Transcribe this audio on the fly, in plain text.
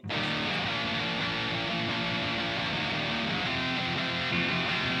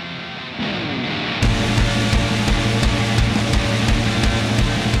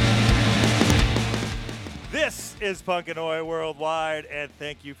is Punkanoi Worldwide, and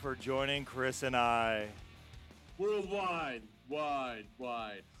thank you for joining Chris and I. Worldwide, wide.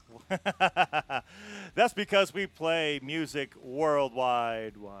 That's because we play music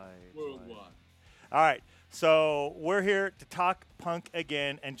worldwide. Worldwide. All right, so we're here to talk punk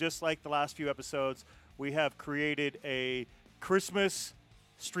again, and just like the last few episodes, we have created a Christmas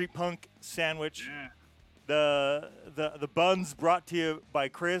street punk sandwich. Yeah. The buns brought to you by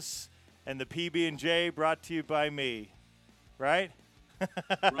Chris, and the PB&J brought to you by me, right?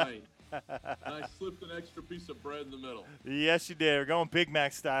 Right. And I slipped an extra piece of bread in the middle. Yes, you did. We're going Big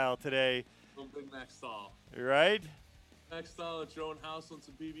Mac style today, Little Big Mac style. right? Mac style at your own house on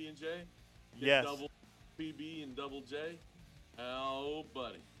some PB&J. Yes. Double PB and double J. Oh,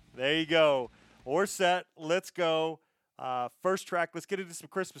 buddy. There you go. We're set. Let's go. First track. Let's get into some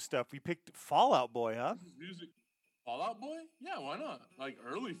Christmas stuff. We picked Fall Out Boy, huh? This is music. Fall Out Boy? Yeah, why not? Like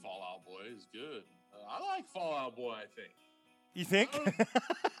early Fall Out Boy is good. I like Fall Out Boy, I think. You think?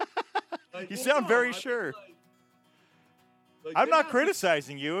 Like, You well, sound no, very I mean, sure. like I'm they not have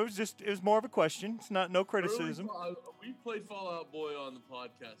criticizing you. It was more of a question. It's not no criticism. We played Fall Out Boy on the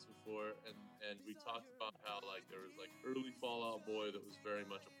podcast before, and we talked about how like there was like early Fall Out Boy that was very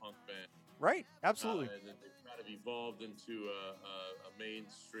much a punk band, Right? Absolutely. and then they kind of evolved into a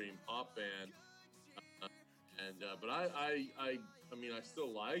mainstream pop band. But I mean I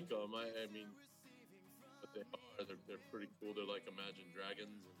still like them. I mean, but they are they're pretty cool. They're like Imagine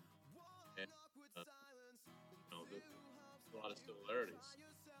Dragons, and there's a lot of similarities.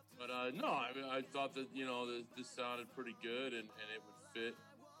 But no, I mean, I thought that this sounded pretty good, and it would fit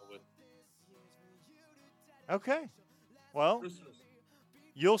with Okay. Well, Christmas.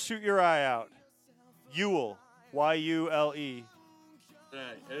 You'll Shoot Your Eye Out. Yule. Y-U-L-E.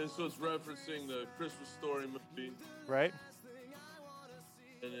 Right, and so it's referencing the Christmas Story movie, Right?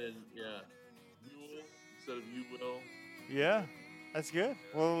 and then Yule instead of you will. Yeah. That's good.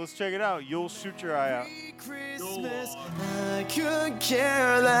 Well, let's check it out. You'll Shoot Your Eye Out. Christmas, I could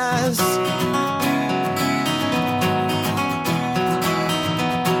care less.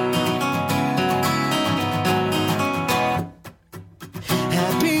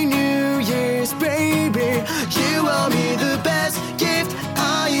 Happy New Year's, baby. You owe me the best gift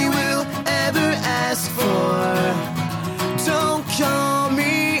I will ever ask for. Don't call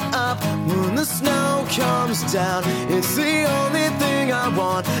me up when the snow comes down. It's the only thing I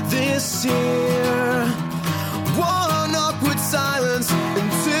want this year. One awkward silence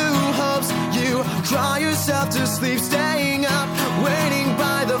and two hopes. You cry yourself to sleep, staying up, waiting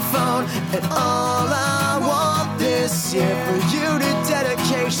by the phone. And all I want this year for you to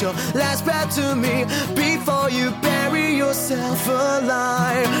dedicate your last breath to me before you bury yourself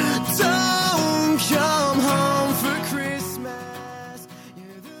alive. Don't come home for Christmas.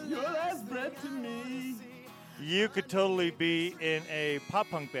 Your last breath to me. You could totally be in a pop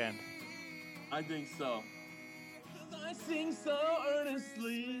punk band. I think so. 'Cause I sing so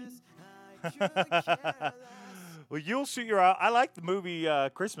earnestly. Well, You'll Shoot Your Eye. I like the movie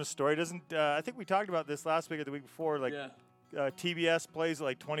Christmas Story. Doesn't I think we talked about this last week or the week before? Like Yeah. TBS plays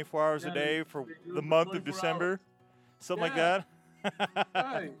like 24 hours a Yeah, day they for do it the for month of 24 December, hours. something like Yeah. that.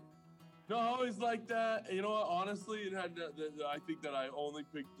 Right. No, I always like that. You know what? Honestly, it had. I think that I only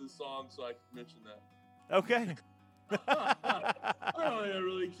picked this song so I could mention that. Okay. I don't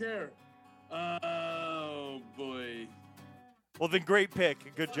really care. Oh boy. Well, then great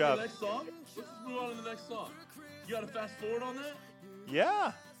pick. Good The job. next song. Let's just move on to the next song. You got to fast forward on that.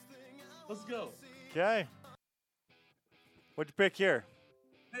 Yeah. Let's go. Okay. What'd you pick here?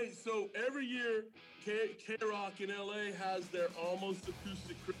 Hey, so every year, K-Rock in LA has their almost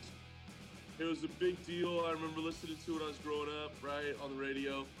acoustic Christmas. It was a big deal. I remember listening to it when I was growing up, right, on the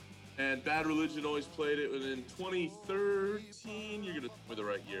radio. And Bad Religion always played it. And in 2013, you're going to tell me the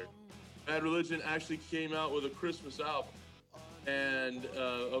right year, Bad Religion actually came out with a Christmas album. And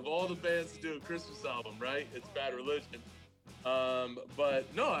of all the bands to do a Christmas album, right, it's Bad Religion. But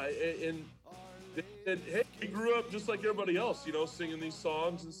no, hey, we grew up just like everybody else, singing these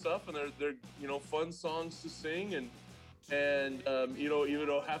songs and stuff, and they're fun songs to sing, and even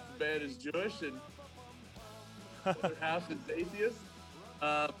though half the band is Jewish and the other half is atheist,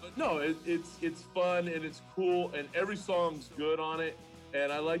 but no, it's fun and it's cool, and every song's good on it,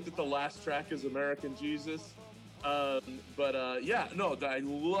 and I like that the last track is American Jesus, I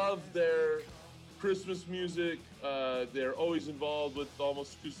love their Christmas music. They're always involved with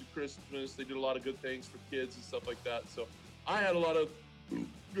Almost Acoustic Christmas. They did a lot of good things for kids and stuff like that. So I had a lot of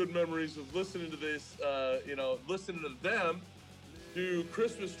good memories of listening to this, listening to them do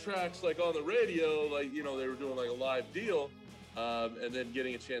Christmas tracks like on the radio, like, they were doing like a live deal, and then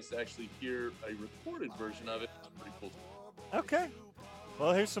getting a chance to actually hear a recorded version of it. Okay.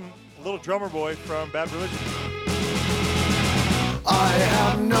 Well, here's some little drummer boy from Bad Religion. I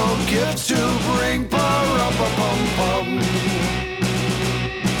have no gift to bring, pa-rum-pa-pum-pum.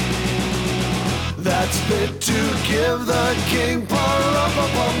 That's fit to give the king,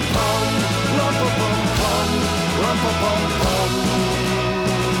 pa-rum-pa-pum-pum, rum-pa-pum-pum, rum-pa-pum-pum.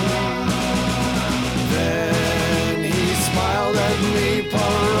 Then he smiled at me,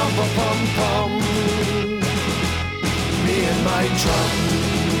 pa-rum-pa-pum-pum. Me and my drum,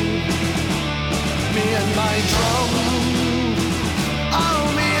 me and my drum.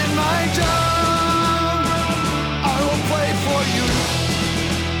 Oh, me and my drum, I will play for you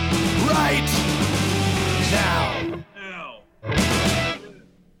right now. Now.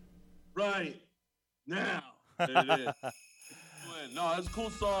 Right now. There it is. No, that's a cool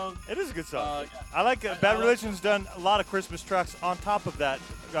song. It is a good song. Yeah. I like it. Bad Religion's done a lot of Christmas tracks on top of that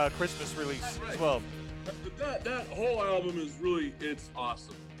Christmas release as well. That whole album is really, it's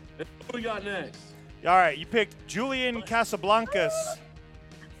awesome. And what we got next? All right, you picked Julian Casablancas,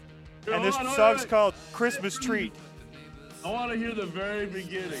 and this Hold on, song's wait. called Christmas Treat. I want to hear the very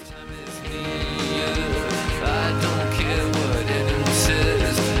beginning. I don't care what anyone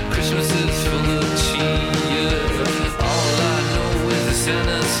says. Christmas is full of cheer. All I know is the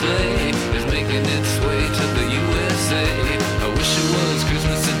Santa sleigh is making its way to the USA. I wish it was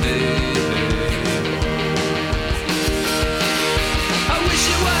Christmas today. I wish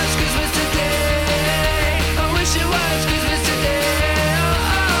it was Christmas today. I wish it was Christmas today.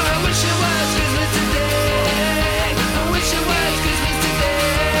 Oh, I wish it was Christmas today. I wish it was Christmas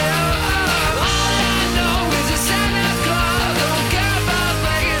today. Oh, all I know is a Santa Claus. Don't care about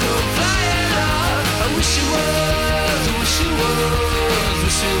bragging or flying off. I wish it was, I wish it was,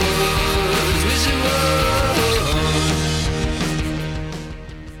 wish it was, wish it was.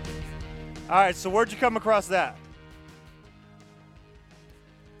 All right, so where'd you come across that?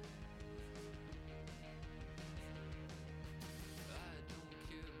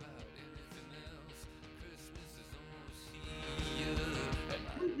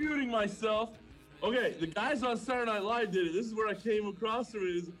 Muting myself. Okay, the guys on Saturday Night Live did it. This is where I came across them.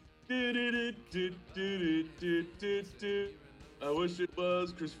 It is do-do-do-do-do-do-do-do. I wish it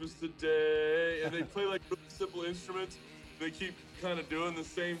was Christmas today. And they play like really simple instruments. They keep kind of doing the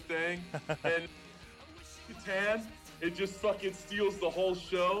same thing. And Catan, it just fucking steals the whole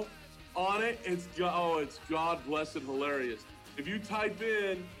show. On it, it's God blessed hilarious. If you type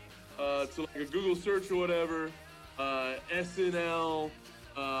in to like a Google search or whatever, SNL,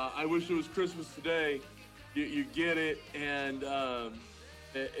 I wish it was Christmas today, you get it, and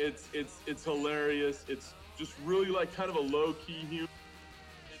it's hilarious. It's just really like kind of a low key humor.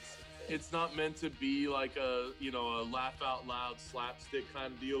 It's not meant to be like a laugh out loud slapstick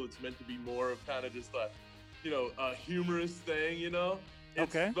kind of deal. It's meant to be more of kind of just a humorous thing,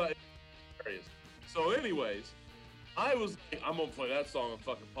 Okay. But hilarious. So anyways, I was like, I'm gonna play that song on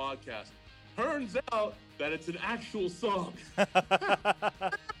fucking podcast. Turns out that it's an actual song. I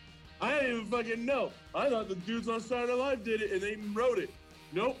didn't even fucking know. I thought the dudes on Saturday Night Live did it and they wrote it.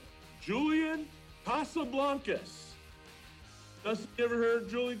 Nope. Julian Casablancas. You ever heard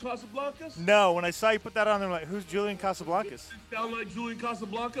Julian Casablancas? No, when I saw you put that on there, I'm like, who's Julian Casablancas? Does it sound like Julian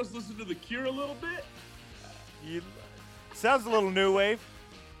Casablancas? Listen to The Cure a little bit. Sounds a little new wave.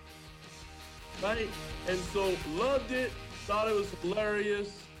 Right? And so loved it, thought it was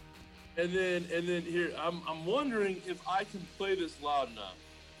hilarious. And then here, I'm wondering if I can play this loud enough.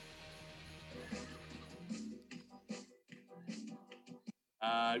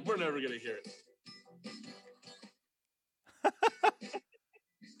 We're never gonna hear it.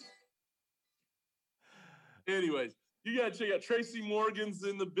 Anyways, you gotta check out Tracy Morgan's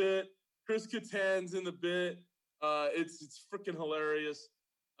in the bit, Chris Kattan's in the bit. It's freaking hilarious.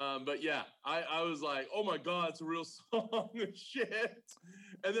 But yeah, I was like, oh my God, it's a real song and shit.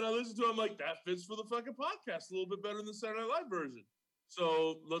 And then I listened to it, I'm like, that fits for the fucking podcast a little bit better than the Saturday Night Live version.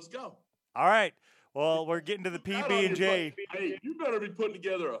 So let's go. All right. Well, we're getting to the PB and J. Hey, you better be putting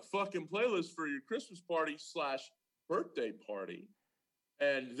together a fucking playlist for your Christmas party / birthday party.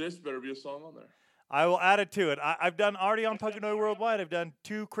 And this better be a song on there. I will add it to it. I've done already on Punk and Noise Worldwide. I've done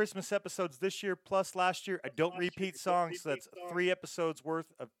 2 Christmas episodes this year plus last year. I don't repeat songs. So that's 3 episodes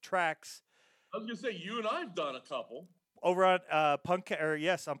worth of tracks. I was gonna say you and I've done a couple. Over on on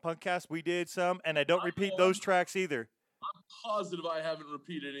Punkcast we did some, and I don't repeat those tracks either. I'm positive I haven't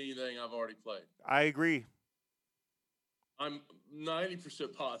repeated anything I've already played. I agree. I'm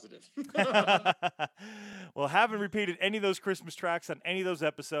 90% positive. Well, haven't repeated any of those Christmas tracks on any of those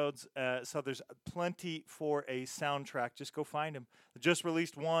episodes, so there's plenty for a soundtrack. Just go find them. Just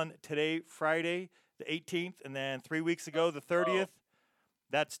released one today, Friday. the 18th, and then 3 weeks ago, the 30th.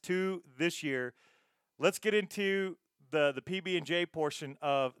 That's 2 this year. Let's get into the PB&J portion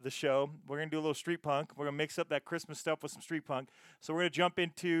of the show. We're going to do a little street punk. We're going to mix up that Christmas stuff with some street punk. So we're going to jump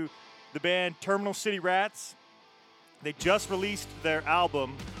into the band Terminal City Rats. They just released their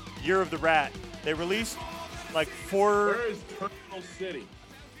album, Year of the Rat. They released like 4... Where is Terminal City?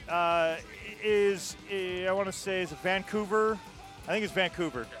 I want to say, is it Vancouver? I think it's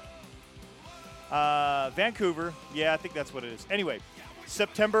Vancouver. Vancouver. Yeah, I think that's what it is. Anyway,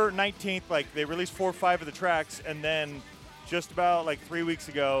 September 19th, like they released 4 or 5 of the tracks, and then just about like 3 weeks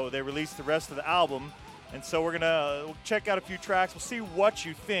ago, they released the rest of the album. And so we'll check out a few tracks. We'll see what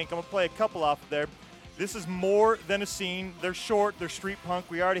you think. I'm going to play a couple off of there. This is More Than a Scene. They're short. They're street punk.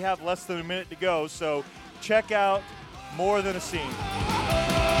 We already have less than a minute to go. So check out More Than a Scene.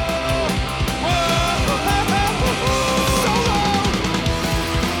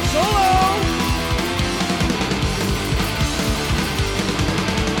 Solo!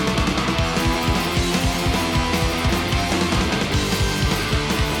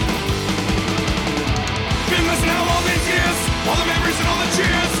 Been listening to all these years, all the memories and all the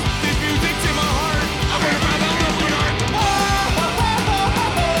cheers. This music's in my heart. I'm gonna find that love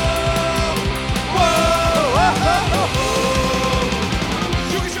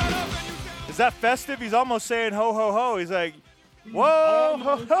you can shut up and you say. Is that festive? He's almost saying ho, ho, ho. He's like, whoa,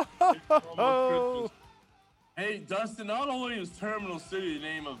 ho, ho, ho, ho, ho. Hey, Dustin, not only is Terminal City the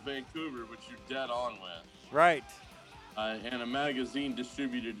name of Vancouver, which you're dead on with, Right. and a magazine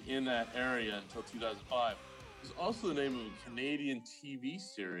distributed in that area until 2005, it's also the name of a Canadian TV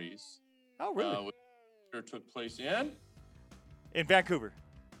series. Oh, really? Which took place in In Vancouver.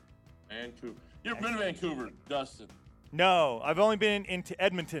 Vancouver. You ever been to Vancouver, Dustin? No, I've only been into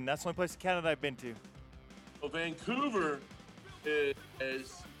Edmonton. That's the only place in Canada I've been to. Well, Vancouver is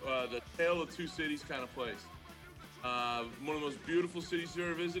the tale of two cities kind of place. One of the most beautiful cities you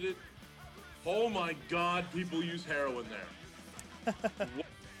ever visited. Oh my God, people use heroin there.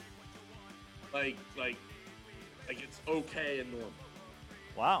 like it's okay and normal.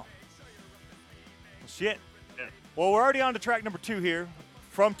 Wow. Well, shit. Yeah. Well, we're already on to track number 2 here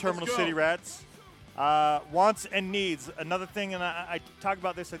from Terminal go. City Rats. Wants and Needs. Another thing, and I talk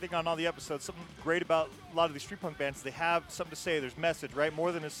about this, I think, on all the episodes, something great about a lot of these street punk bands, they have something to say. There's message, right?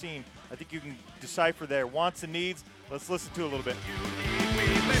 More than a scene. I think you can decipher there. Wants and Needs. Let's listen to it a little bit. We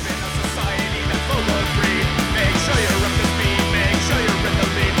live in a society that's full of greed. Make sure you're up to speed. Make sure you're in the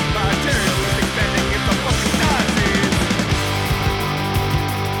lead. Materialistic spending is the fucking Nazis.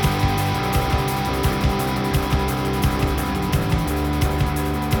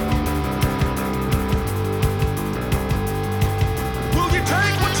 Will you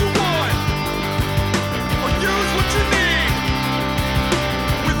take what you want or use what you need?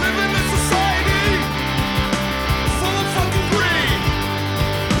 We live in a society full of fucking greed.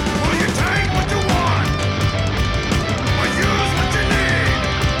 Will you take what you want or use what you need?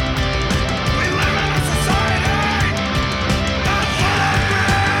 We live in a society that's full of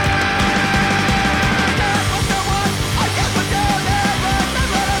greed. Get what you want or get what you need. We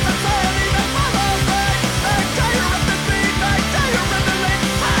live in a society that's full of greed. Make sure you're in the lead. Make sure you're in the lead.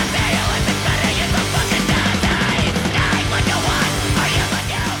 Materialistic spending is the fucking Nazis. Take what you want or use what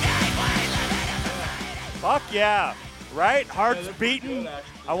you need. We live in a society. Fuck yeah. Right? Heart's they're pretty beating. good,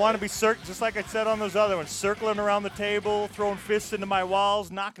 actually. I want to be just like I said on those other ones, circling around the table, throwing fists into my walls,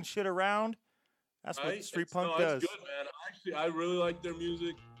 knocking shit around. That's what Right? street It's- punk no, does. It's good, man. I really like their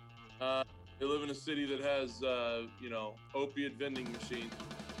music. They live in a city that has, opiate vending machines.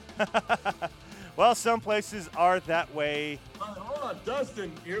 Well, some places are that way. Hold on,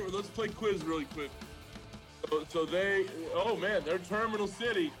 Dustin. Here, let's play quiz really quick. They're Terminal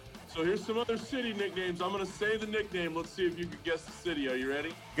City. So here's some other city nicknames. I'm gonna say the nickname. Let's see if you can guess the city. Are you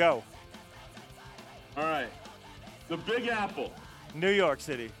ready? Go. All right. The Big Apple. New York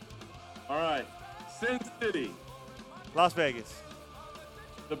City. All right. Sin City. Las Vegas.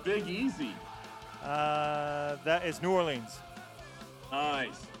 The Big Easy. That is New Orleans.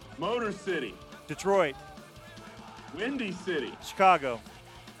 Nice. Motor City. Detroit. Windy City. Chicago.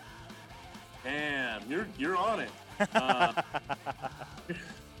 Damn, you're on it.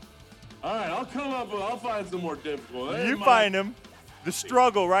 All right, I'll find some more difficult. You find them. The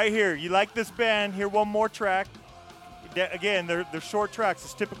Struggle right here. You like this band? Hear one more track. Again, they're short tracks.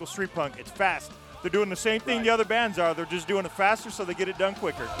 It's typical street punk. It's fast. They're doing the same thing Right. the other bands are. They're just doing it faster so they get it done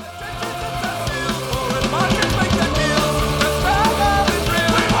quicker.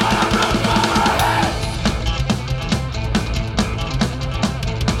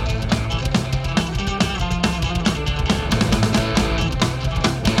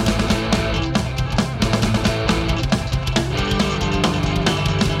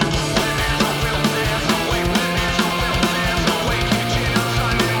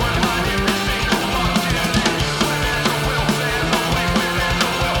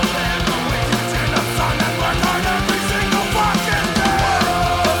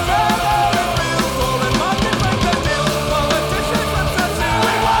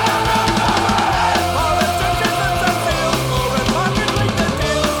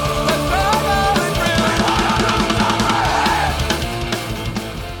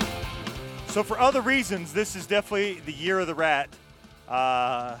 So for other reasons, this is definitely the year of the rat.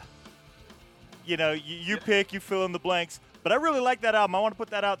 You pick, you fill in the blanks. But I really like that album. I want to put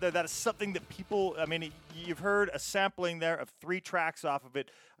that out there. That is something that people, you've heard a sampling there of 3 tracks off of it.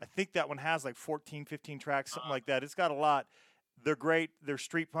 I think that one has like 14, 15 tracks, something like that. It's got a lot. They're great. They're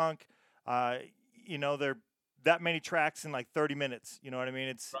street punk. They're that many tracks in like 30 minutes. You know what I mean?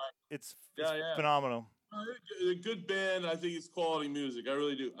 It's phenomenal. A good band. I think it's quality music. I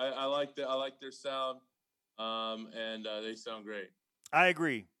really do. I like that. I like their sound, and they sound great. I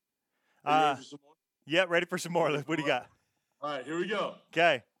agree. Are you ready for some more? Yeah, ready for some more. What do you got? All right, here we go.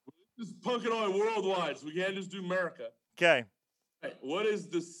 Okay. This is Punkanoi worldwide, so we can't just do America. Okay. All right, what is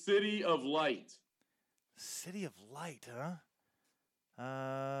the City of Light? City of Light,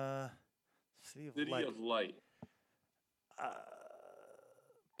 huh? City of Light.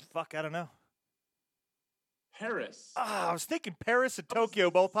 Fuck, I don't know. Paris. I was thinking Paris and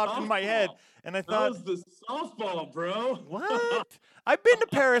Tokyo both popped in my head, and I thought, that was the softball, bro. What? I've been to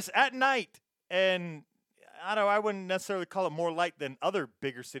Paris at night, and I wouldn't necessarily call it more light than other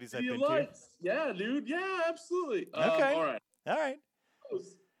bigger cities I've been to. Yeah, dude. Yeah, absolutely. Okay. All right.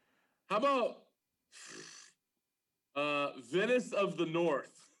 How about Venice of the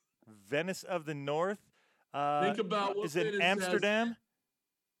North? Venice of the North? Think about what is it Venice Amsterdam?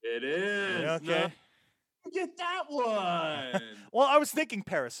 It is. Okay. No. Get that one. Well, I was thinking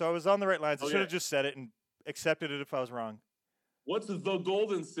Paris, so I was on the right lines. I Okay. should have just said it and accepted it if I was wrong. What's the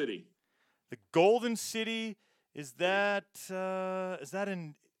Golden City? The Golden City, is that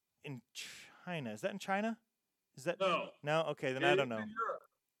in China? Is that in China? Is that No. No? Okay, then I don't know.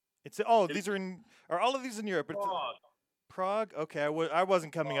 It's in Europe. Are all of these in Europe? Prague. Prague? Okay, I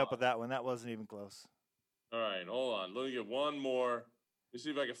wasn't coming up with that one. That wasn't even close. All right, hold on. Let me get one more. Let's see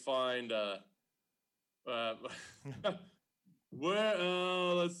if I can find where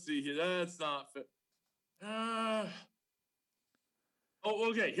let's see here. That's not fit.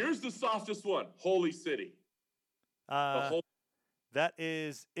 Okay. Here's the softest one. Holy City. That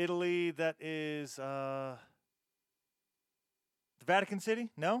is Italy. That is the Vatican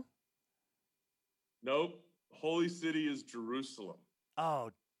City? No? Nope. Holy City is Jerusalem. Oh,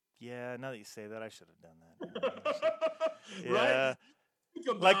 yeah. Now that you say that, I should have done that. Yeah. Right?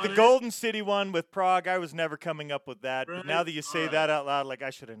 Like the Golden City one with Prague, I was never coming up with that. But Right? now that you say All right. that out loud, like I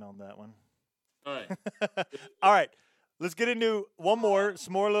should have known that one. All right. All right. Let's get into one more,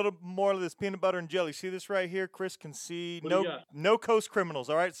 some more, little more of this peanut butter and jelly. See this right here? Chris can see. What do you got? No Coast Criminals.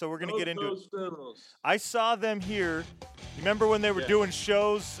 All right, so we're gonna get into it. Those criminals. I saw them here. You remember when they were Yeah. doing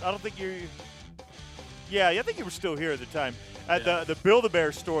shows? I don't think you. Yeah, I think you were still here at the time at Yeah. the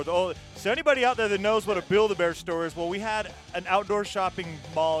Build-A-Bear store. So anybody out there that knows what a Build-A-Bear store is, well, we had an outdoor shopping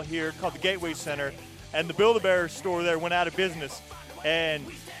mall here called the Gateway Center, and the Build-A-Bear store there went out of business, and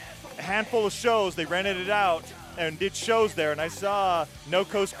a handful of shows they rented it out and did shows there, and I saw No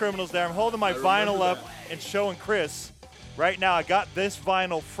Coast Criminals there. I'm holding my vinyl remember up that. and showing Chris right now. I got this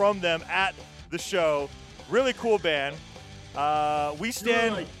vinyl from them at the show. Really cool band. We You were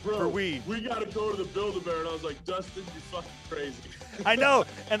stand like, bro, for we. We gotta go to the Build-A-Bear, and I was like, Dustin, you're fucking crazy. I know,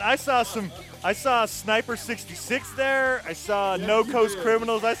 and I saw Sniper 66 there. I saw Yes, No you Coast did.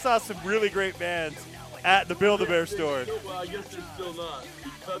 Criminals. I saw some really great bands at the Build-A-Bear store. Well, I guess they're still not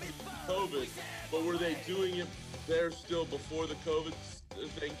because of COVID. But were they doing it there still before the COVID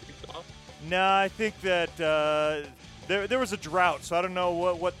thing kicked off? No, I think that there was a drought, so I don't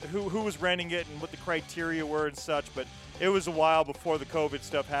know who was renting it and what the criteria were and such. But it was a while before the COVID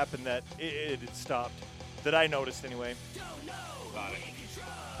stuff happened that it had stopped. That I noticed anyway. Got it.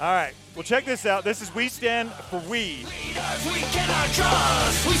 All right, well check this out. This is We Stand for We. Leaders we cannot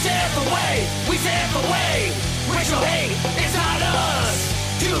trust. We stand for way. We stand for way. Racial hate is not us.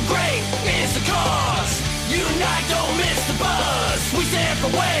 Too great is the cause. Unite, don't miss the buzz. We stand for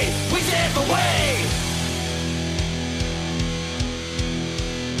way. We stand for way.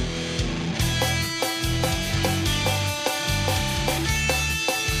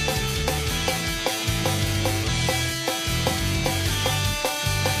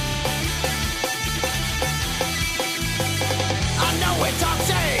 I know it's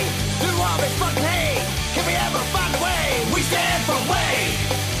toxic through all this fucking hate. Can we ever find a way? We stand for way.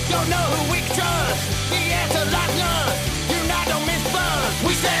 Don't know who we can trust. The answer lies none. Unite, don't miss buzz.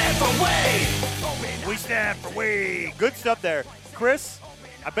 We stand for way. We stand for we. Good stuff there. Chris,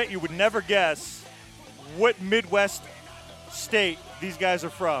 I bet you would never guess what Midwest state these guys are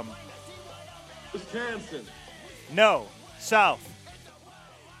from. Wisconsin, No, South,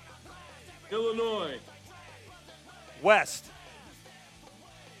 Illinois, West.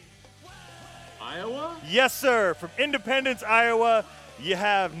 Iowa. Yes, sir. From Independence, Iowa. you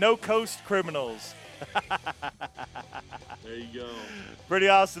have No Coast Criminals. There you go. Pretty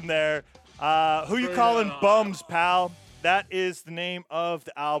awesome there. Who you Straight calling up. bums, pal? That is the name of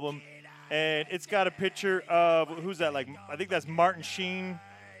the album. And it's got a picture of, who's that? Like, I think that's Martin Sheen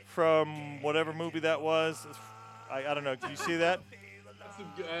from whatever movie that was. I don't know. Did you see that? That's a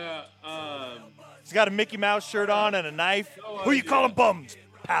good, He's got a Mickey Mouse shirt on and a knife. No Who you idea. calling bums,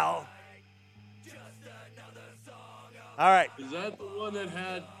 pal? All right. is that the one that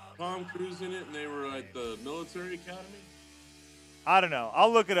had Tom Cruise in it and they were at the military academy? I don't know.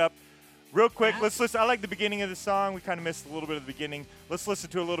 I'll look it up. Real quick, let's listen. I like the beginning of the song. We kind of missed a little bit of the beginning. Let's listen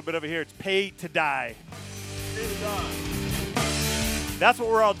to a little bit of it here. It's Pay to Die. Hey, God. That's what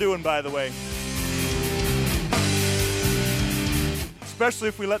we're all doing, by the way. Especially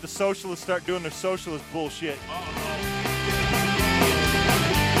if we let the socialists start doing their socialist bullshit.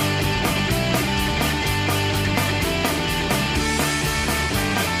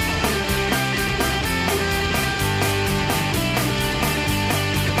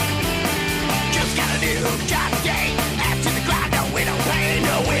 Just got a new job today. After the grind, no way, no pay,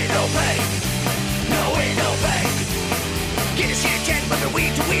 no way, no pay, no way, no pay. Get a shit check from the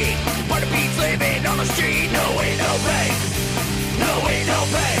week to week. Part of beats living on the street. No way, no pay, no way, no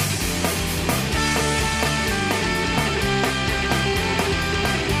pay.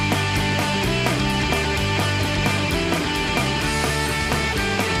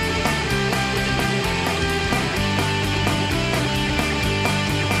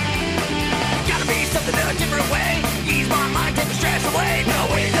 Gotta be something in a different way. Ease my mind, take the stress away. No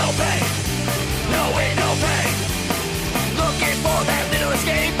way, no pay. No way, no pay. Looking for that little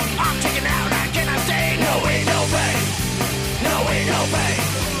escape. I'm checking out, I cannot stay. No way, no pay. No way, no pay.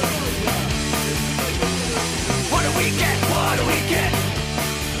 What do we get? What do we get?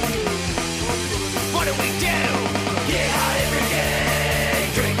 What do we do? Get high every day.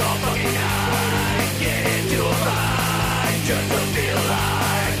 Drink all fucking night. Get into a fight. Just to feel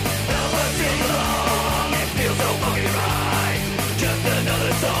alive. Never too long. It feels so fucking right. Just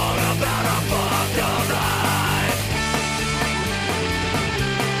another song about our fucked up life.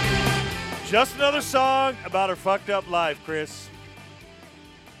 Just another song about our fucked up life, Chris.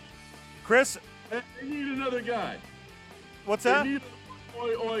 Chris, They need another guy. what's They that? need an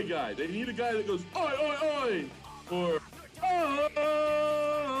oi oi guy. They need a guy that goes oi oi oi or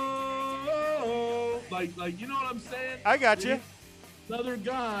oh, like you know what I'm saying? I got They you. need Another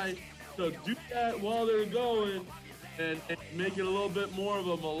guy to do that while they're going and make it a little bit more of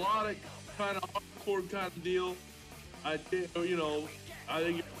a melodic kind of hardcore kind of deal. I think I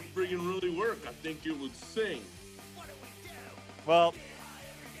think it would friggin' really work. I think it would sing. Well,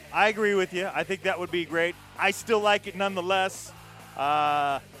 I agree with you. I think that would be great. I still like it nonetheless.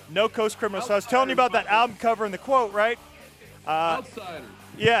 No Coast Criminals. So I was telling you about that album cover and the quote, right? Outsiders.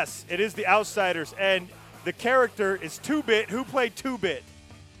 Yes, it is the Outsiders. And the character is 2-Bit. Who played 2-Bit?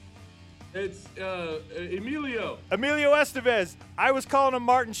 It's Emilio. Emilio Estevez. I was calling him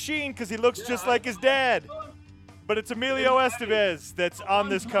Martin Sheen because he looks just like his dad. But it's Emilio Estevez that's on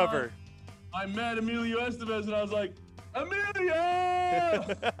this cover. I met Emilio Estevez and I was like, Emilio!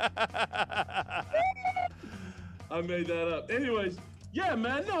 I made that up. Anyways, yeah,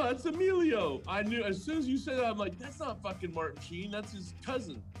 man, no, that's Emilio. I knew as soon as you said that, I'm like, that's not fucking Martin Sheen. That's his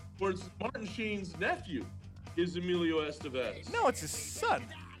cousin. Or it's Martin Sheen's nephew is Emilio Estevez. No, it's his son.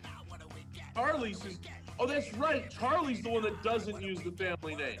 Charlie's his. Oh, that's right. Charlie's the one that doesn't use the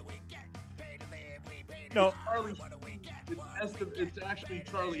family name. No, Charlie. It's actually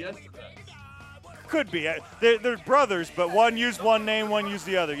Charlie Estevez. could be. They're brothers, but one used one name, one used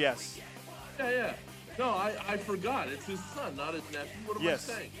the other. Yes. Yeah. No, I forgot. It's his son, not his nephew. What am Yes.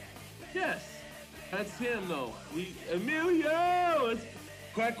 I saying? Yes. That's him, though. Emilio! It's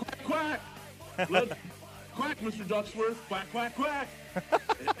quack, quack, quack. Quack, Mr. Ducksworth. Quack, quack, quack.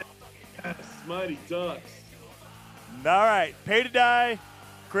 Yes, Mighty Ducks. All right. Pay to Die.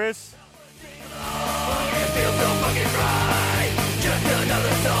 Chris. It feels so fucking right. Just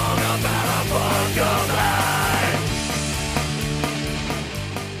another song about our fucked up life.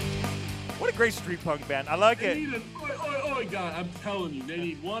 What a great street punk band. I like They it. need an oi, oi, oi guy. I'm telling you, they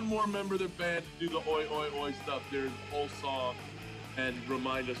need one more member of their band to do the oi, oi, oi stuff during the whole song and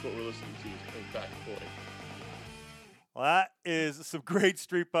remind us what we're listening to. In fact, oi. Well, that is some great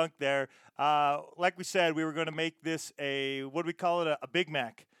street punk there. Like we said, we were going to make this a, what do we call it? A Big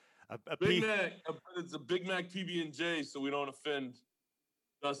Mac. Big Mac. It's a Big Mac PB&J, so we don't offend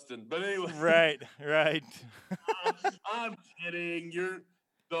Dustin. But anyway. Right. I'm kidding. You're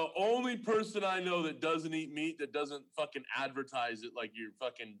the only person I know that doesn't eat meat that doesn't fucking advertise it like you're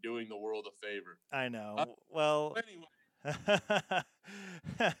fucking doing the world a favor. I know. Well, Anyway,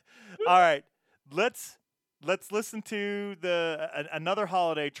 All right, let's listen to another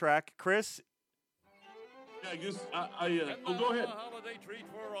holiday track. Chris, Yeah, I guess oh, go ahead. Holiday treat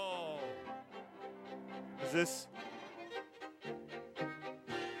for all.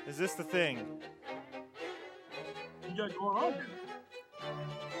 is this the thing? You got going on here?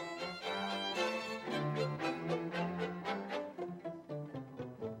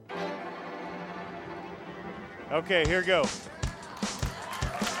 Okay, here we go.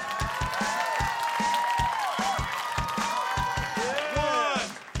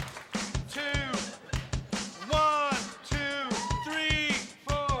 One, two, three,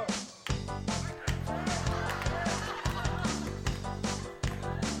 four.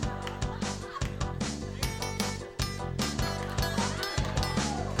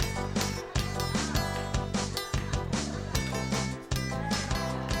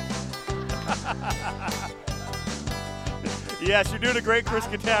 Yes, you're doing a great Chris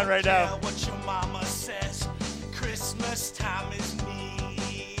Kattan right now. I don't care what your mama says. Christmas time is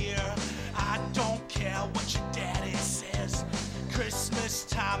near. I don't care what your daddy says. Christmas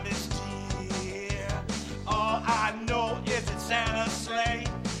time is dear. All I know is that Santa's sleigh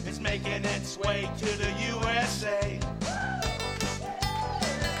is making its way to the USA.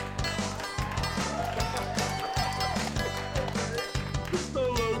 It's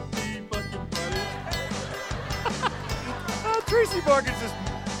so low-key fucking funny. Tracy Morgan's just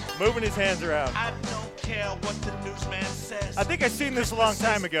moving his hands around. I don't care what the newsman says. I think I've seen this a long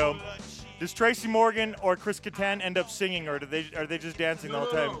time ago. Does Tracy Morgan or Chris Kattan end up singing, or are they just dancing the whole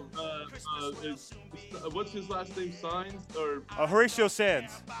time? What's his last name? Signs or Horatio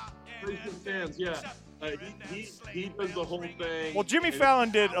Sands. Horatio Sands? Yeah. He does the whole thing. Well, Jimmy and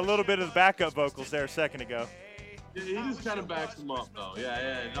Fallon did a little bit of the backup vocals there a second ago. He just kind of backs him up, though.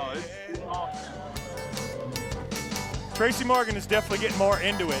 Yeah. No, it's awesome. Tracy Morgan is definitely getting more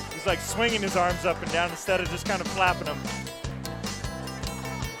into it. He's like swinging his arms up and down instead of just kind of flapping them.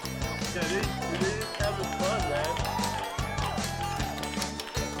 Yeah, it is having fun, man.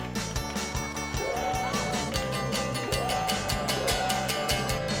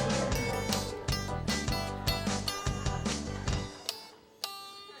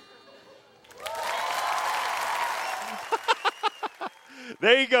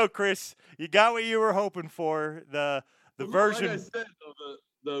 There you go, Chris. You got what you were hoping for. The version. Like I said,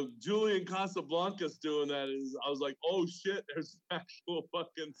 the Julian Casablancas doing that is, I was like, oh shit, there's an actual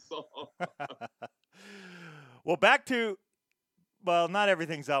fucking song. Well, not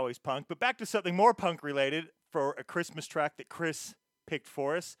everything's always punk, but back to something more punk related for a Christmas track that Chris picked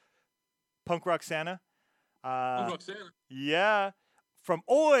for us. Punk Rock Santa. Punk Rock Santa. Yeah. From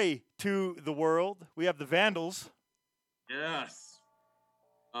Oi to the World, we have the Vandals. Yes.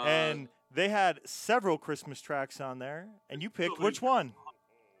 And they had several Christmas tracks on there, and you picked which one?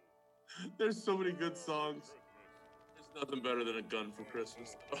 There's so many good songs. There's nothing better than a gun for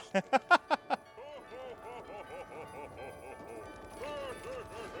Christmas.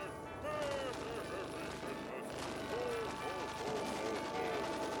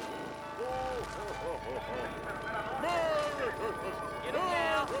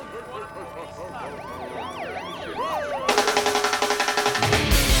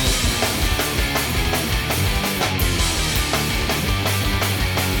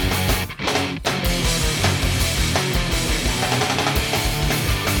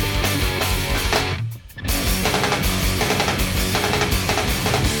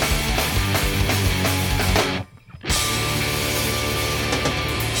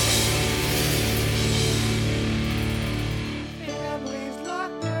 Families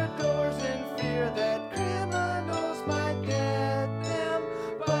lock their doors in fear that criminals might get them.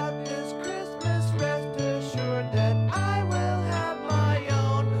 But this Christmas, rest assured that I will have my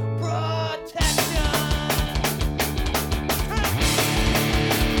own protection.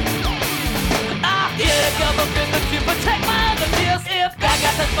 I get a government to protect my other deals. If I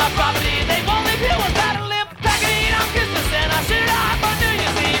got touch my property, they won't leave here without a limp. Back it in on Christmas, and I should have my New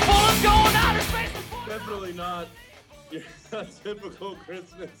Year's Eve. Bullets going outer space. Definitely not a typical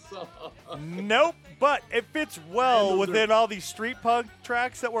Christmas song. Nope, but it fits well Vandals within all these street punk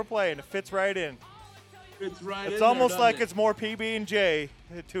tracks that we're playing. It fits right in. It's right It's in there, almost doesn't like it? it's more PB&J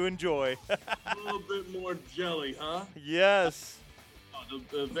to enjoy. a little bit more jelly, huh? Yes.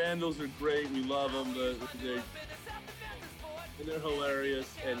 The Vandals are great. We love them. They're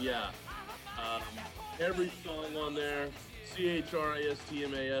hilarious. And yeah, every song on there,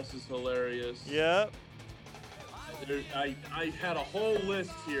 CHRISTMAS is hilarious. Yep. I had a whole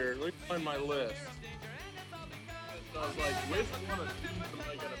list here. Let me find my list. So I was like, which one of these am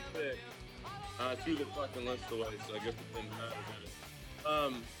I gonna pick? I threw the fucking list away, so I guess it didn't matter, did it?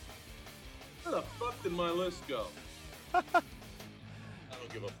 Where the fuck did my list go? I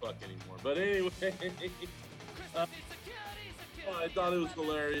don't give a fuck anymore. But anyway, I thought it was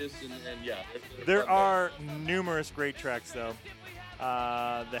hilarious, and yeah. There are numerous great tracks, though.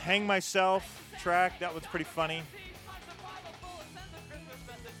 The Hang Myself track, that was pretty funny.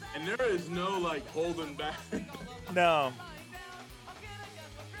 And there is no, like, holding back. No.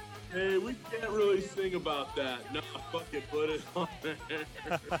 Hey, we can't really sing about that. No, fucking put it on there.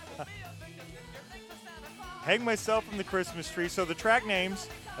 Hang Myself from the Christmas Tree. So the track names,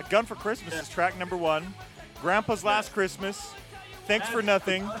 A Gun for Christmas is track number 1. Grandpa's Last Christmas. Thanks for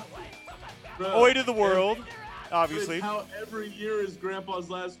Nothing. Bro, Oi to the World, obviously. It's how every year is Grandpa's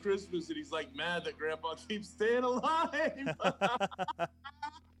Last Christmas, and he's like mad that Grandpa keeps staying alive.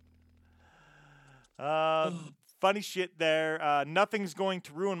 Funny shit there. Nothing's Going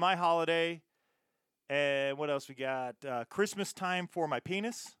to Ruin My Holiday. And what else we got? Christmas Time for My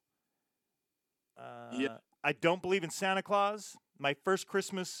Penis. Yeah. I Don't Believe in Santa Claus. My First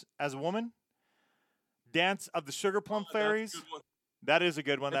Christmas as a Woman. Dance of the Sugar Plum Fairies. That's a good one. That is a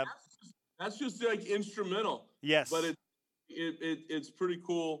good one. That's just like instrumental. Yes. But it's pretty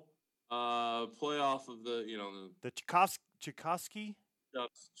cool. Play off of the Tchaikovsky.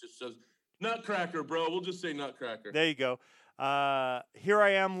 Just says Nutcracker, bro. We'll just say Nutcracker. There you go. Here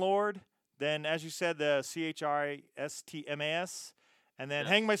I Am, Lord. Then, as you said, the CHRISTMAS. And then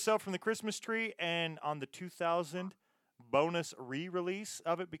Hang Myself from the Christmas Tree. And on the 2000 bonus re-release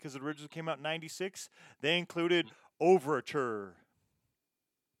of it, because it originally came out in 96, they included Overture.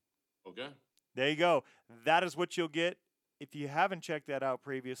 Okay. There you go. That is what you'll get if you haven't checked that out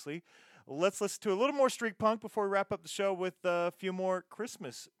previously. Let's listen to a little more Street Punk before we wrap up the show with a few more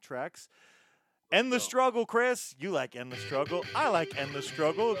Christmas tracks. Endless Struggle, Chris. You like Endless Struggle. I like Endless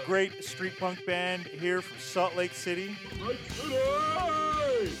Struggle. A great street punk band here from Salt Lake City.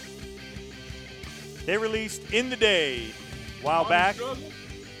 They released In the Day a while back.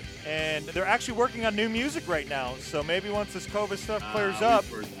 And they're actually working on new music right now. So maybe once this COVID stuff clears up.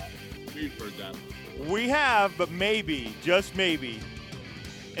 We've heard that. We have, but maybe, just maybe.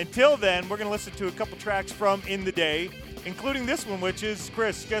 Until then, we're going to listen to a couple tracks from In the Day, including this one, which is,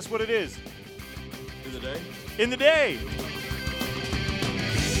 Chris, guess what it is? In the Day? In the Day.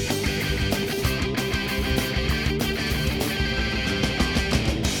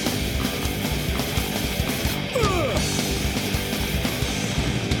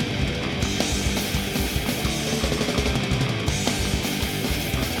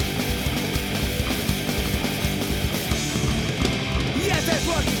 Yes, that's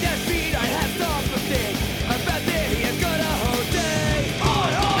working that speed. I have stopped to think about this. He has got a whole day.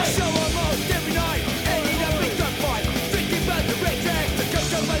 I show almost every night. Ending up in gunfight. Thinking about the red tracks. The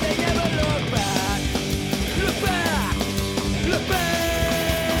coach but they never look back. Look back. Look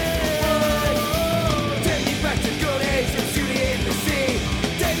back. Take me back to good age and shooting in the sea.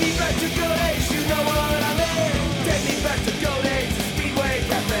 Take me back to good age. You know what I mean. Take me back to good age. The Speedway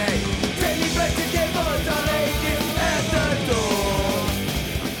Cafe. Take me back to Game Boys on at the door.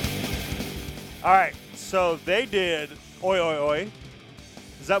 All right, so they did Oi Oi Oi.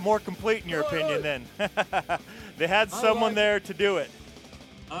 Is that more complete in your opinion then? They had someone there to do it.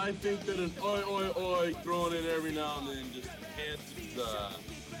 I think that an oi oi oi thrown in every now and then just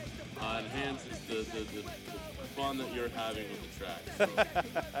enhances the fun that you're having with the track. So,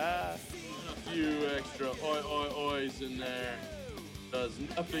 a few extra oi oi ois in there does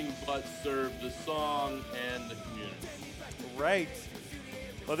nothing but serve the song and the community. Right.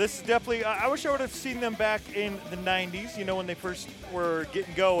 Well, this is definitely, I wish I would have seen them back in the 90s, you know, when they first were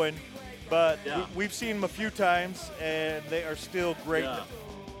getting going. But Yeah. we've seen them a few times, and they are still great. Yeah.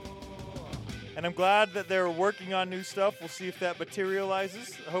 And I'm glad that they're working on new stuff. We'll see if that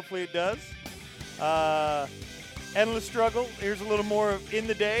materializes. Hopefully it does. Endless Struggle. Here's a little more of In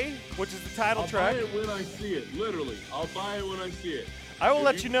the Day, which is the title I'll track. buy it when I see it, literally. I'll buy it when I see it. I will If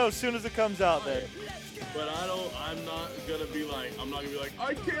let you know as soon as it comes out then. But I'm not gonna be like,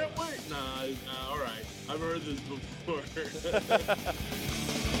 I can't wait. Nah, all right. I've heard this before. Yeah,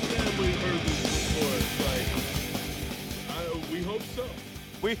 we've heard this before. It's like, we hope so.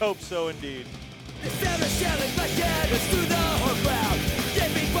 We hope so indeed. The seven shelling like cannons through the whole crowd.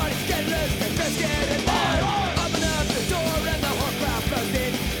 Everybody's getting loose, the best getting loud. Open up the door and the whole crowd flows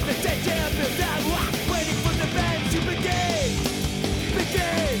in. The stage champions out, waiting for the band to begin.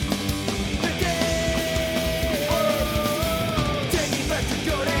 Begin. Take me back to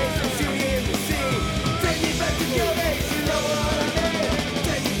good age and shooting in the sea. Take me back to good age, you know what I mean.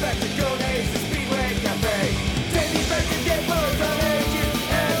 Take me back to good age, the Speedway Cafe. Take me back to Game Boys on Agent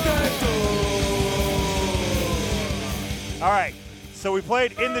at the door. we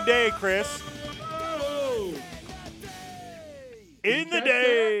played In the Day, Chris. Oh! In the catch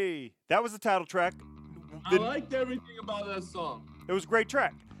Day. That was the title track. I liked everything about that song. It was a great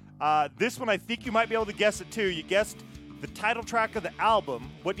track. This one, I think you might be able to guess it too. You guessed the title track of the album.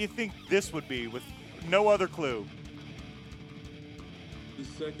 What do you think this would be with no other clue? The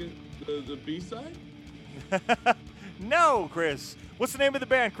second, the B-side? No, Chris. What's the name of the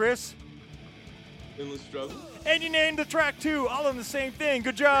band, Chris? Endless Struggle? And you named the track too, all in the same thing.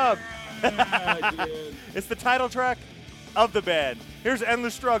 Good job. Yeah, I did. It's the title track of the band. Here's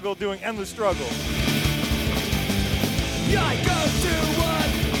Endless Struggle doing Endless Struggle. I go to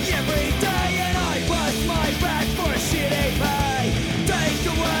work every day and I bust my back for shitty pay. Take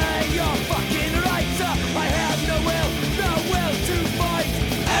away your fucking rights. I have no will to fight.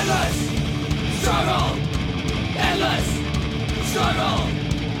 Endless struggle. Endless struggle.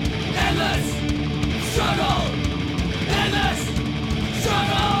 Endless struggle. Endless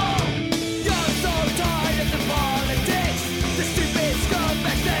struggle. You're so tired of the politics. The stupid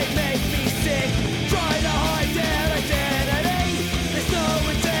scumbags, they make me sick. Try to hide their identity. There's no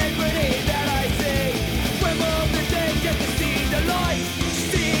integrity that I see. When will the day get to see the light?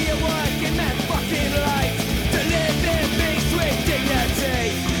 See you working that fucking light. To live in peace with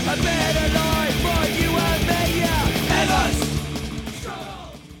dignity. A better life for you and me, yeah. Endless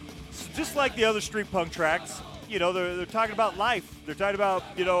struggle. Just like the other street punk tracks, you know, they're talking about life. They're talking about,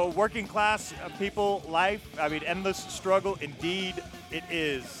 you know, working class people life. I mean, endless struggle. Indeed, it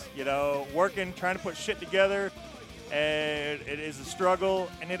is. You know, working, trying to put shit together, and it is a struggle,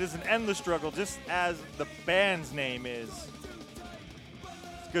 and it is an endless struggle, just as the band's name is.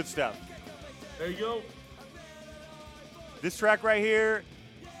 It's good stuff. There you go. This track right here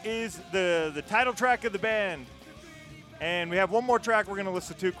is the title track of the band. And we have one more track we're going to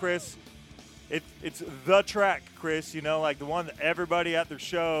listen to, Chris. It's the track, Chris, you know, like the one that everybody at their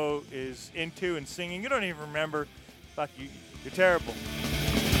show is into and singing. You don't even remember. Fuck you. You're terrible.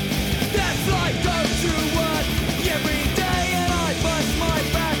 That's like go to work every day and I bust my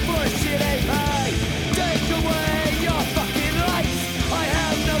back for shitty pay. Take away your fucking rights. I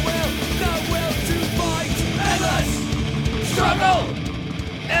have no will to fight. Endless struggle.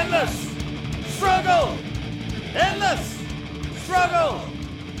 Endless struggle. Endless struggle.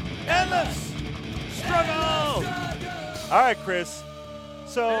 Endless struggle. All right, Chris.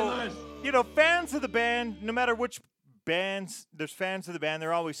 So, Endless. you know, fans of the band, no matter which bands, there's fans of the band,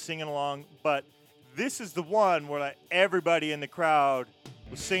 they're always singing along, but this is the one where like everybody in the crowd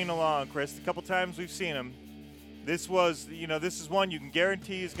was singing along, Chris. A couple times we've seen them. This was, you know, this is one you can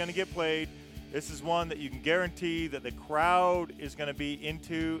guarantee is going to get played. This is one that you can guarantee that the crowd is going to be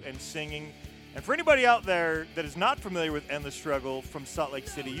into and singing. And for anybody out there that is not familiar with Endless Struggle from Salt Lake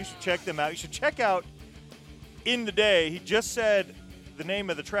City, you should check them out. You should check out In the Day. He just said the name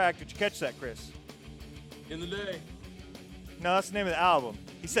of the track. Did you catch that, Chris? In the Day. No, that's the name of the album.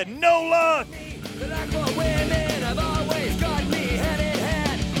 He said, No Luck! The lack for women have always got me hand in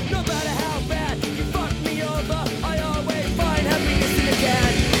hand. No matter how bad you fuck me over, I always find happiness in the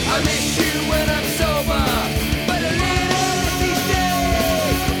can. I miss you when I'm sober, but a little these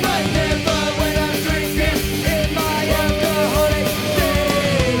days. But never when I'm drinking in my alcoholic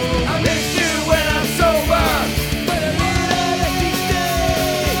days. I miss you when I'm sober, but a little these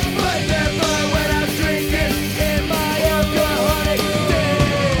days. But never when I'm drinking in my alcoholic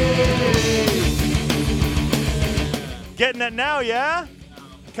days. Getting that now, yeah?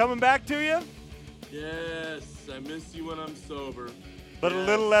 Coming back to you? Yes, I miss you when I'm sober. But a Yes.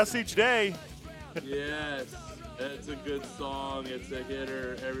 little less each day. Yes, it's a good song. It's a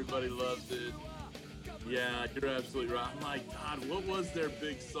hitter. Everybody loves it. Yeah, you're absolutely right. My God, what was their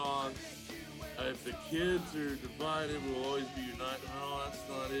big song? If the kids are divided, we'll always be united. No, that's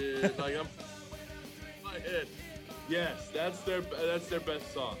not it. Like I'm, my head. Yes, that's their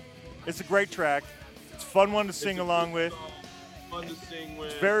best song. It's a great track. It's a fun one to sing It's a along good with. song, fun to sing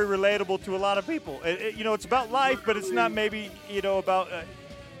with. Very relatable to a lot of people. You know, it's about life, but it's not maybe, you know, about,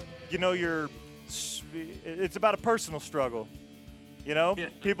 you know, it's about a personal struggle. You know? Yeah.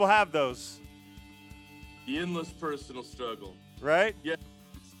 People have those, The endless personal struggle. right? Yeah,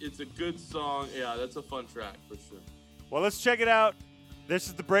 it's a good song. Yeah, that's a fun track for sure. Well, let's check it out. This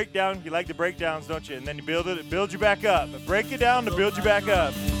is the breakdown. You like the breakdowns, don't you? And then you build it builds you back up. Break it down to build you back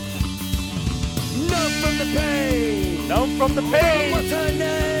up. Numb from the pain. Numb from the pain. What's her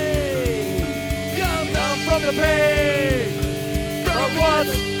name? Numb from the pain. From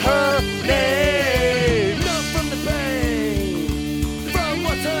what's her name? Numb from the pain. From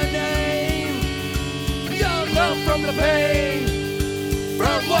what's her name? Numb from the pain.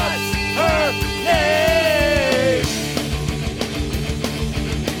 From what's her name?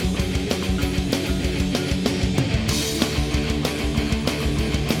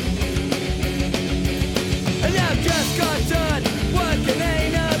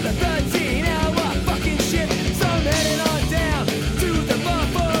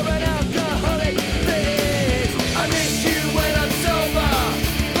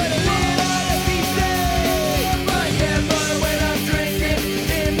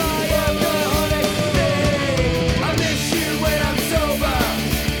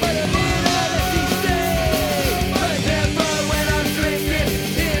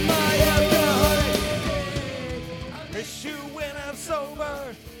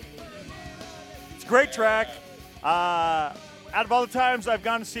 of all the times I've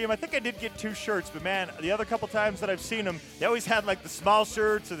gone to see him, I think I did get 2 shirts, but man, the other couple times that I've seen him, they always had like the small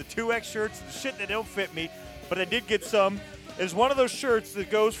shirts or the 2X shirts, the shit that don't fit me, but I did get some. It's one of those shirts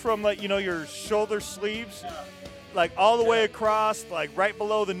that goes from like, your shoulder sleeves, like all the way across, like right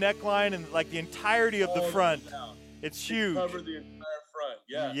below the neckline and like the entirety of the front. It's huge. Cover the entire front.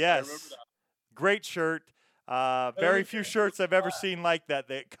 Yeah. Yes. I remember that. Great shirt. Very few shirts I've ever seen like that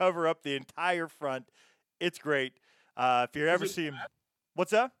cover up the entire front. It's great. If you ever see him. What's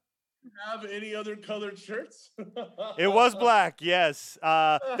that? Do you have any other colored shirts? It was black, yes.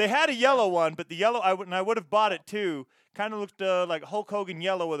 They had a yellow one, but the yellow, I would have bought it too. Kind of looked like Hulk Hogan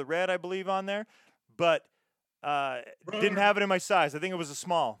yellow with a red, I believe, on there. But didn't have it in my size. I think it was a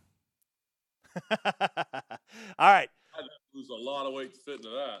small. All right. I had to lose a lot of weight to fit into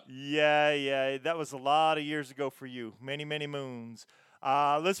that. Yeah. That was a lot of years ago for you. Many, many moons.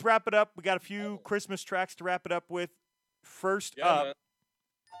 Let's wrap it up. We got a few Christmas tracks to wrap it up with. First up. Man.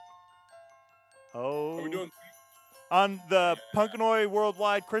 Oh. Are we doing? On the Punkanoid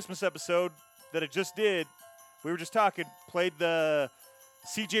Worldwide Christmas episode that I just did, we were just talking, played the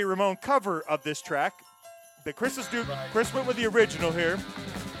CJ Ramone cover of this track. But Chris went with the original here.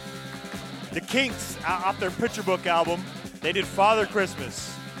 The Kinks, off their Picture Book album, they did Father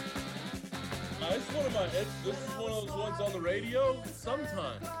Christmas. This is one of those ones on the radio.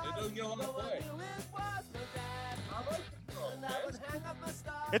 Sometimes it doesn't get a lot of play. I like this song, man.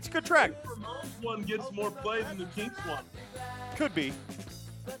 It's a good track. Ramone's one gets more play than the Kinks one. Could be.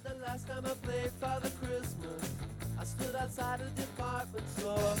 But the last time I played Father Christmas, I stood outside a department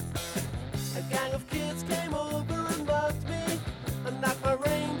store. A gang of kids came over and bugged me and knocked my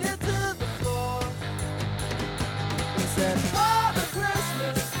reindeer to the floor. He said, Father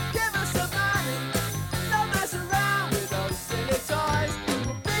Christmas, give us some money. Don't mess around with those silly toys.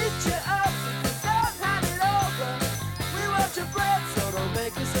 We'll beat you up if you don't hand it over. We want your bread, so don't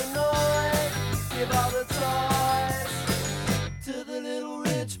make us annoyed. Give all the toys to the little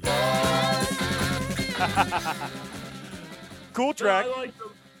rich boy. Cool track. I like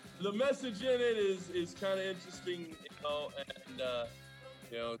the message in it is kind of interesting, and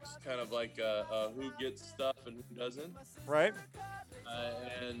it's kind of like who gets stuff and who doesn't. Right.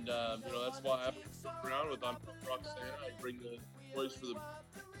 That's why I stick around with I'm Rock Santa. I bring the toys for the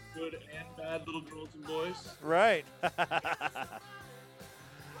good and bad little girls and boys. Right.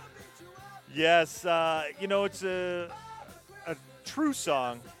 Yes. It's a true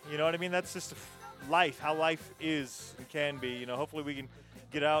song. You know what I mean? That's just life, how life is and can be. Hopefully we can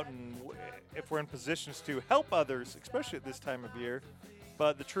get out and, if we're in positions to help others, especially at this time of year.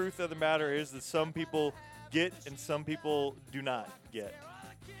 But the truth of the matter is that some people get and some people do not get,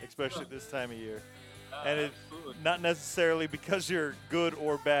 especially at this time of year. And it's not necessarily because you're good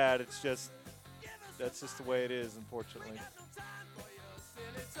or bad. It's just, that's just the way it is, unfortunately.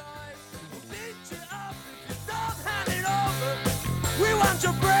 We want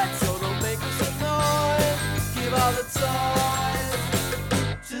your bread, so don't make us annoyed. Give all the toys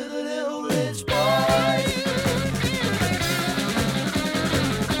to the little rich boy.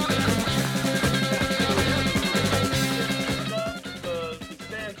 The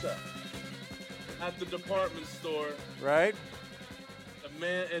Santa at the department store, Right?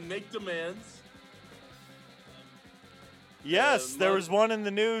 and make demands. Yes, there was one in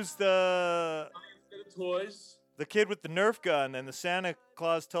the news, the Instead of toys. kid with the Nerf gun, and the Santa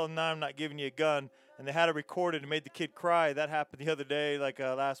Claus told him, "No, I'm not giving you a gun." And they had it recorded and made the kid cry. That happened the other day, like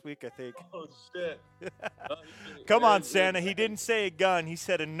last week, I think. Oh shit! Come on, Santa. He didn't say a gun. He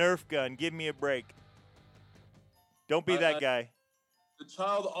said a Nerf gun. Give me a break. Don't be that guy. The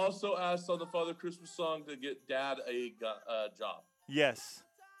child also asked on the Father Christmas song to get Dad a job. Yes.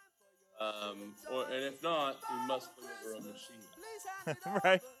 And if not, he must deliver a machine gun.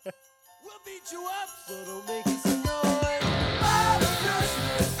 Right? We'll beat you up, so don't make us annoyed. Father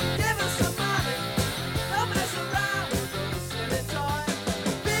Christmas, give us some money. Don't mess around with those silly toys.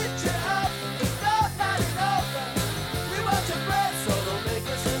 We'll beat you up, don't hand it over. We want your bread, so don't make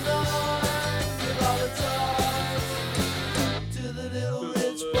us annoyed. Give all the toys to the little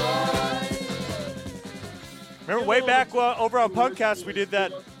rich boy. Remember way back over on Punkcast, we did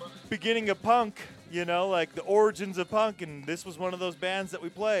that beginning of punk, like the origins of punk, and this was one of those bands that we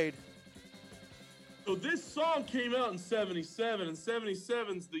played. So this song came out in '77, and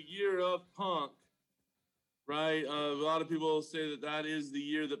 '77's the year of punk, right? A lot of people say that is the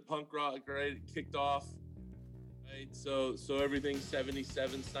year that punk rock kicked off, right? So everything's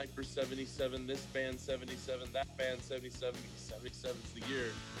 77, Sniper 77, this band 77, that band 77, 77's the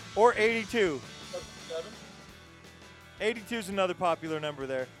year. Or 82. 77? 82 is another popular number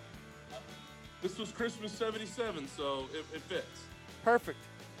there. This was Christmas '77, so it fits. Perfect.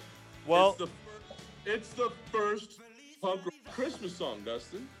 Well, it's the first punk rock Christmas song,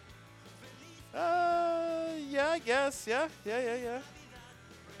 Dustin. yeah, I guess. Yeah.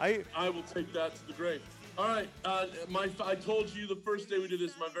 I will take that to the grave. All right, I told you the first day we did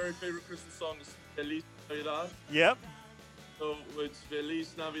this, my very favorite Christmas song is Feliz Navidad. Yep. So it's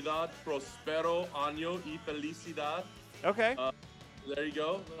Feliz Navidad, Prospero Año y Felicidad. Okay. There you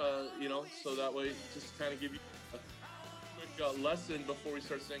go. So that way, just kind of give you a quick lesson before we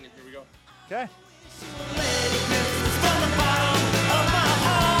start singing. Here we go. Okay.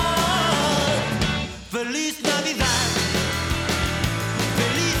 Feliz Navidad,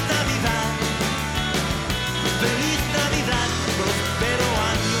 Feliz Navidad, Feliz Navidad, prospero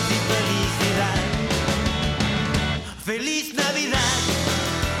años y felicidad. Feliz Navidad,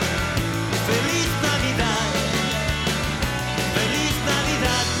 Feliz Navidad, Feliz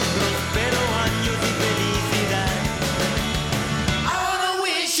Navidad, prospero años y felicidad. I wanna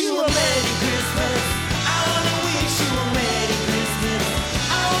wish you a Merry Christmas. I wanna wish you a Merry Christmas.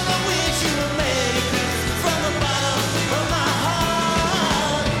 I wanna wish you a Merry Christmas from the bottom of my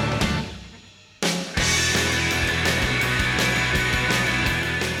heart.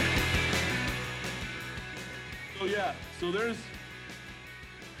 So yeah, so there's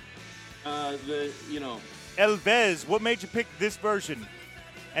Elvez, what made you pick this version?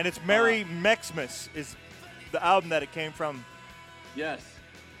 And it's Merry Mexmas is the album that it came from. Yes.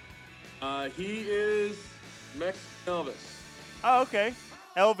 He is Mexican Elvis. Oh, okay.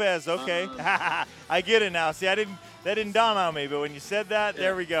 Elvez, okay. I get it now. See, that didn't dawn on me, but when you said that,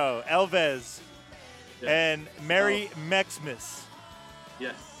 there we go. Elvez. Yeah. And Merry Mexmas.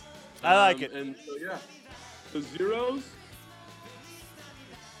 Yes. I like it. And so yeah, the Zeros.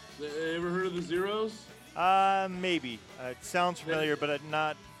 Ever heard of the Zeros? Maybe. It sounds familiar, but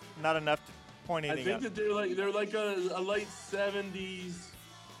not enough to point I anything think out. that they're like a late '70s.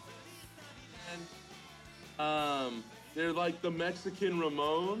 And they're like the Mexican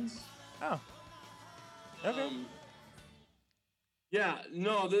Ramones. Oh. Okay. Yeah,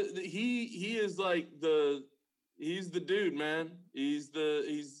 no, he is like he's the dude, man. He's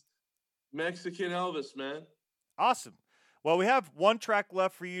Mexican Elvis, man. Awesome. Well, we have one track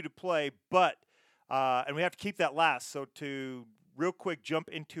left for you to play, but and we have to keep that last. So to real quick jump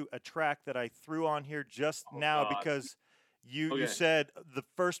into a track that I threw on here just now God. because you Okay. said the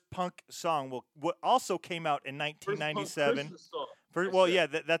first punk song what also came out in 1997.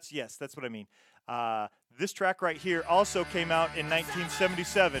 That's what I mean. This track right here also came out in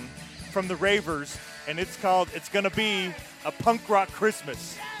 1977 from the Ravers, and it's called "It's Gonna Be a Punk Rock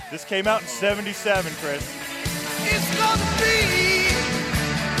Christmas." This came out in '77, Chris. It's gonna be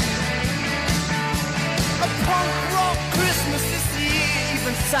a punk rock Christmas this year.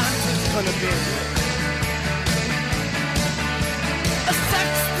 Even Santa's gonna be a sex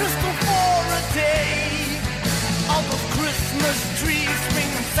pistol for a day. All the Christmas trees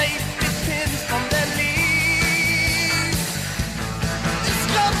swinging safety pins from their leaves. It's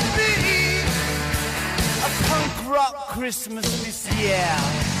gonna be a punk rock Christmas this year.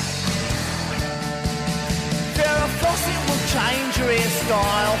 Farrah Fawcett will change her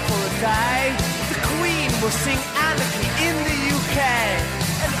hairstyle for a day. The Queen will sing Anarchy in the UK.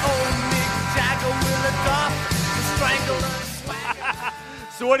 And old Mick Jagger will adopt the Strangler.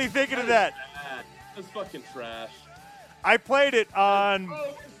 So what are you thinking of that? That's fucking trash. I played it on.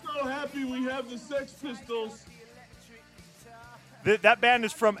 Oh, we're so happy we have the Sex Pistols. That band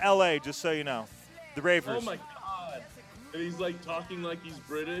is from LA, just so you know. The Ravers. Oh my God. And he's like talking like he's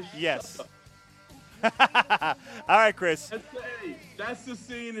British. Yes. All right, Chris. That's the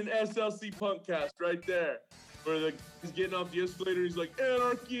scene in SLC Punkcast right there. Where he's getting off the escalator, he's like,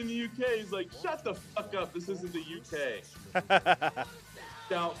 anarchy in the UK. He's like, shut the fuck up, this isn't the UK.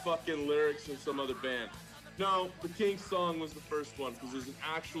 Shout fucking lyrics from some other band. No, the Kinks song was the first one, because there's an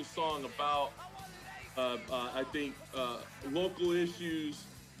actual song about, I think, local issues,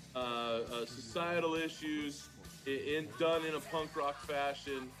 societal issues, done in a punk rock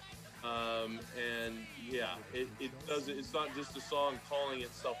fashion. And yeah, it's not just a song calling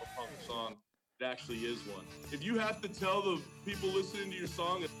itself a punk song. It actually is one. If you have to tell the people listening to your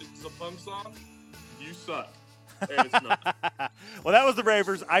song if it's a punk song, you suck. And it's not. Well, that was the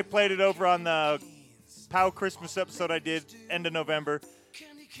Ravers. I played it over on the POW Christmas episode I did end of November.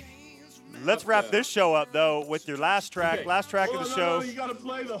 Let's wrap this show up, though, with your last track. Okay. Last track of the show. No, you got to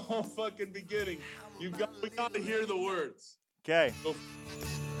play the whole fucking beginning. We got to hear the words. Okay. Go.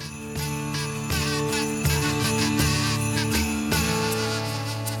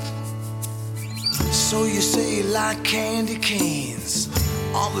 So you say you like candy canes.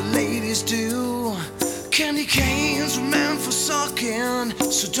 all the ladies do. Candy canes were meant for sucking,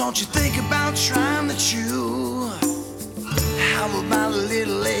 so don't you think about trying to chew. How about a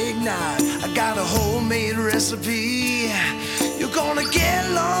little eggnog? I got a homemade recipe. You're gonna get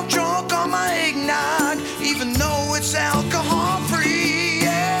love drunk on my eggnog, even though it's alcohol free.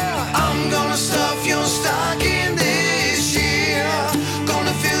 Yeah, I'm gonna stuff your stocking this year.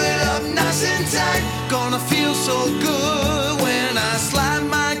 Gonna fill it up nice and tight. Gonna feel so good when I slide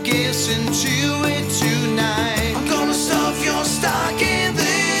my gifts into it tonight. I'm gonna stuff your stocking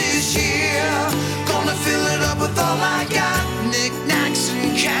this year. Gonna fill it up with all I got. Knickknacks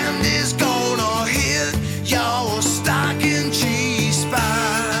and candies gonna hit your stocking G-spot.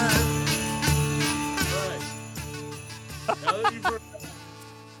 Right. Now that you've heard that,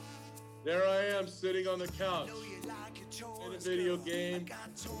 there I am sitting on the couch in a video game.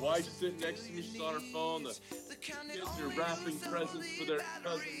 The wife sitting next to me, she's on her phone. The kids are wrapping presents for their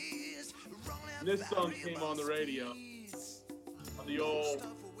cousins. And this song came on the radio on the old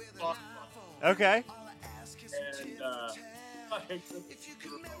Spotify. Okay. And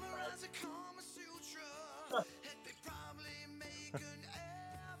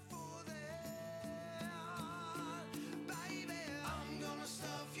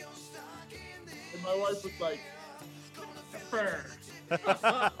and my wife was like,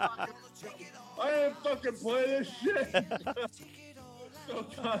 I didn't fucking play this shit. So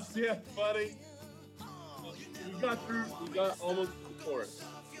goddamn funny. We got almost the chorus.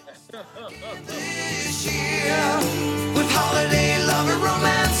 This year, with holiday love and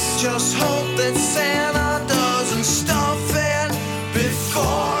romance, just hope that Santa doesn't stuff it before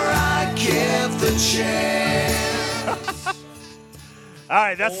I get the chance. All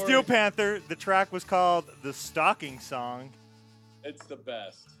right, that's Steel Panther. The track was called The Stalking Song. It's the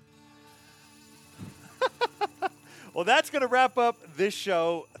best. Well, that's going to wrap up this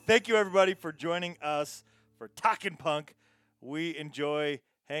show. Thank you, everybody, for joining us for Talking Punk. We enjoy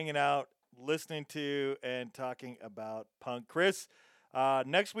hanging out, listening to, and talking about punk. Chris,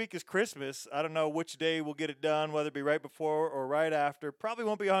 next week is Christmas. I don't know which day we'll get it done, whether it be right before or right after. Probably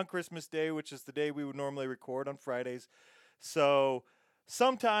won't be on Christmas Day, which is the day we would normally record on Fridays. So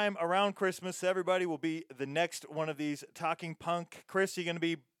sometime around Christmas, everybody will be the next one of these Talking Punk. Chris, you going to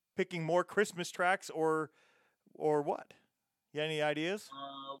be picking more Christmas tracks or what? You got any ideas?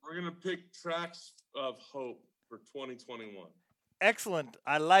 We're going to pick tracks of hope for 2021. Excellent.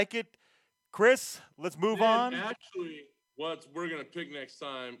 I like it. Chris, let's move on. Actually, what we're going to pick next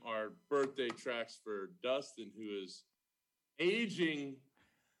time are birthday tracks for Dustin, who is aging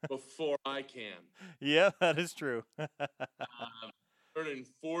before I can. Yeah, that is true. Turning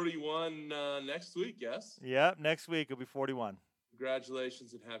 41 next week, yes? Yeah, next week it'll be 41.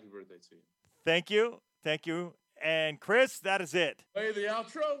 Congratulations and happy birthday to you. Thank you. Thank you. And Chris, that is it. Play the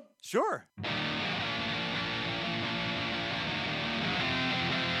outro? Sure.